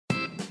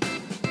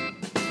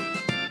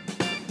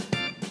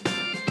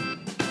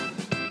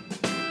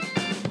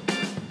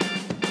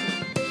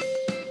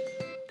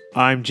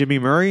I'm Jimmy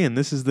Murray, and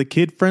this is the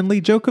kid-friendly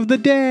joke of the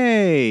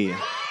day.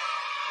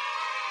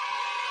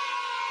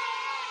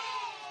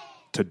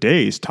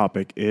 Today's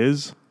topic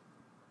is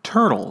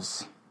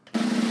turtles.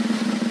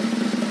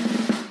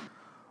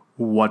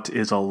 What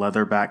is a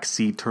leatherback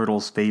sea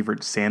turtle's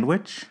favorite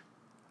sandwich?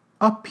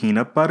 A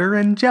peanut butter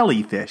and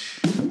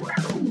jellyfish.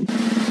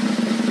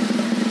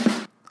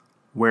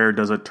 Where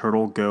does a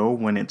turtle go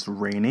when it's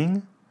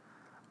raining?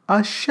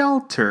 A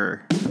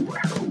shelter.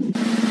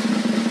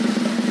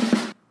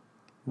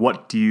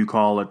 What do you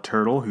call a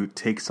turtle who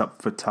takes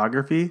up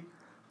photography?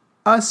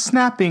 A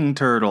snapping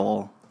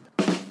turtle.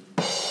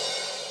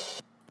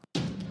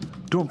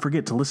 Don't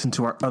forget to listen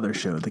to our other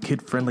show, the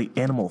kid-friendly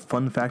Animal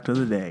Fun Fact of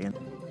the Day.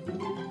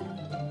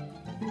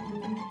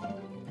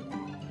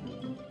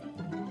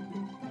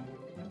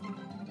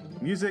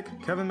 Music,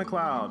 Kevin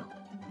MacLeod.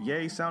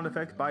 Yay sound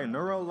effect by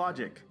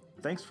Neurologic.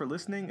 Thanks for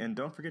listening, and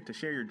don't forget to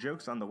share your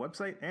jokes on the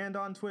website and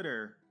on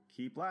Twitter.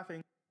 Keep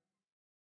laughing.